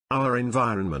Our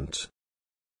environment.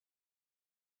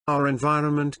 Our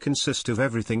environment consists of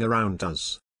everything around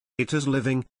us. It is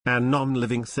living, and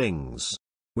non-living things.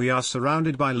 We are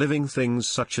surrounded by living things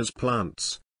such as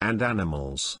plants, and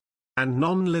animals, and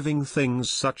non-living things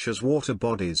such as water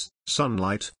bodies,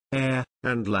 sunlight, air,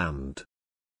 and land.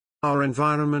 Our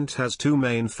environment has two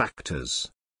main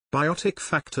factors: biotic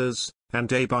factors, and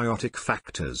abiotic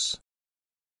factors.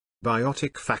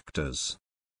 Biotic factors.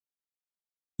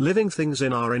 Living things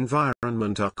in our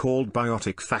environment are called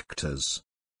biotic factors.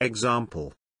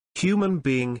 Example: human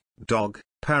being, dog,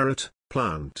 parrot,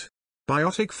 plant.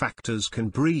 Biotic factors can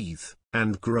breathe,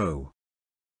 and grow.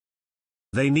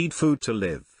 They need food to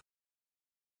live.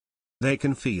 They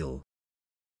can feel.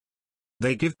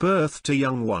 They give birth to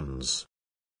young ones.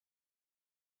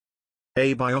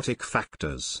 Abiotic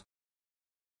factors.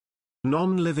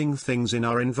 Non-living things in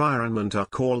our environment are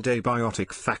called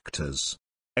abiotic factors.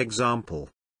 Example: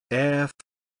 air,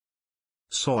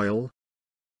 soil,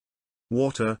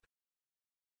 water,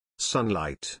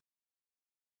 sunlight.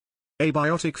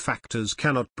 Abiotic factors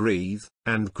cannot breathe,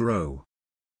 and grow.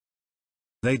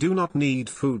 They do not need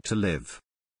food to live.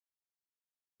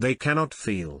 They cannot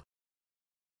feel.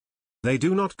 They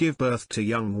do not give birth to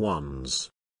young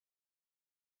ones.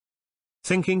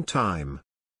 Thinking time.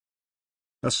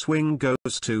 A swing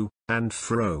goes to, and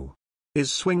fro.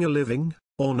 Is swing a living,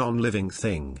 or non-living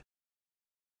thing?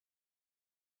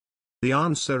 The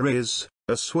answer is,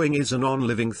 a swing is a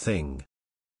non-living thing.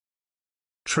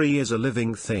 Tree is a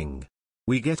living thing.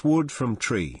 We get wood from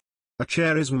tree. A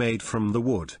chair is made from the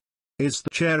wood. Is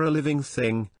the chair a living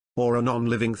thing, or a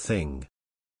non-living thing?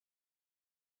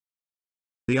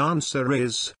 The answer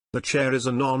is, the chair is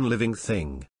a non-living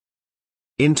thing.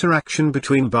 Interaction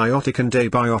between biotic and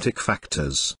abiotic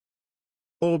factors.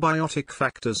 All biotic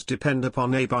factors depend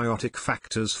upon abiotic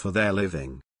factors for their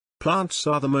living. Plants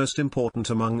are the most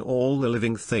important among all the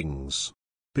living things,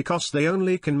 because they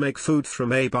only can make food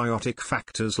from abiotic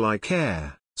factors like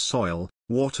air, soil,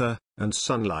 water, and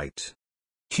sunlight.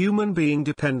 Human being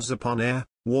depends upon air,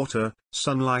 water,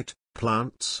 sunlight,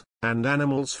 plants, and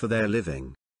animals for their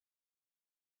living.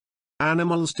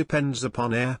 Animals depends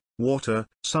upon air, water,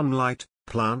 sunlight,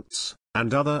 plants,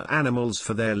 and other animals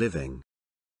for their living.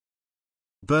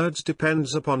 Birds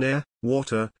depends upon air,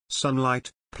 water,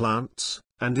 sunlight, plants,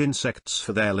 and insects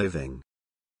for their living.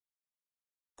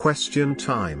 Question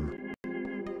time.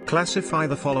 Classify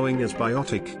the following as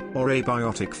biotic or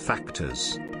abiotic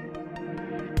factors.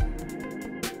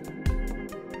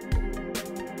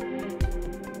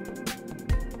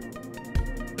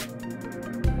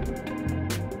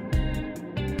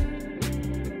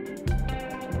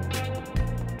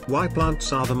 Why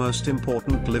plants are the most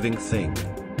important living thing?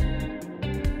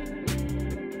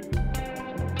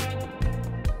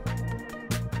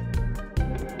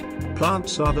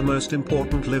 Plants are the most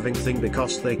important living thing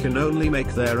because they can only make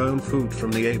their own food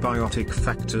from the abiotic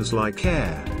factors like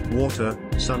air, water,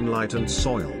 sunlight and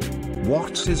soil.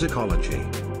 What is ecology?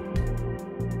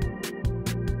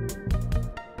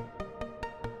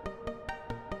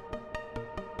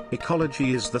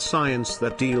 Ecology is the science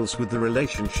that deals with the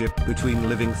relationship between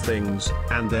living things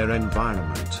and their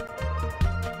environment.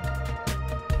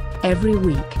 Every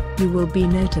week, you will be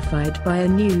notified by a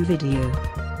new video.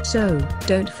 So,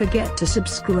 don't forget to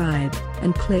subscribe,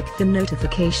 and click the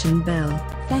notification bell.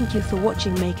 Thank you for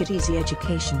watching Make It Easy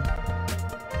Education.